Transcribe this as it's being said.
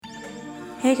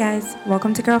Hey guys,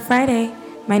 welcome to Girl Friday.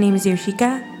 My name is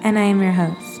Yoshika and I am your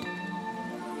host.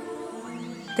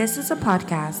 This is a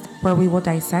podcast where we will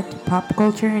dissect pop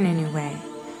culture in a new way.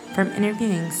 From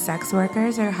interviewing sex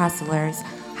workers or hustlers,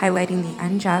 highlighting the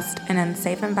unjust and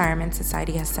unsafe environment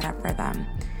society has set up for them,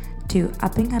 to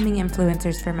up-and-coming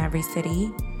influencers from every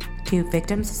city, to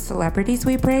victims of celebrities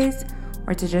we praise,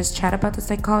 or to just chat about the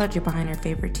psychology behind our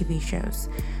favorite TV shows,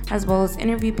 as well as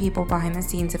interview people behind the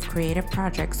scenes of creative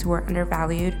projects who are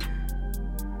undervalued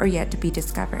or yet to be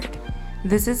discovered.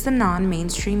 This is the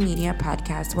non-mainstream media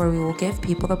podcast where we will give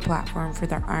people the platform for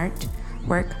their art,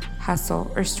 work,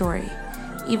 hustle, or story,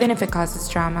 even if it causes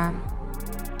drama.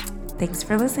 Thanks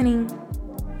for listening.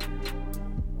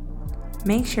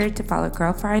 Make sure to follow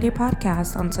Girl Friday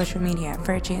Podcast on social media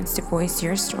for a chance to voice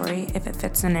your story if it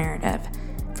fits the narrative,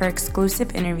 for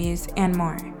exclusive interviews and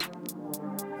more.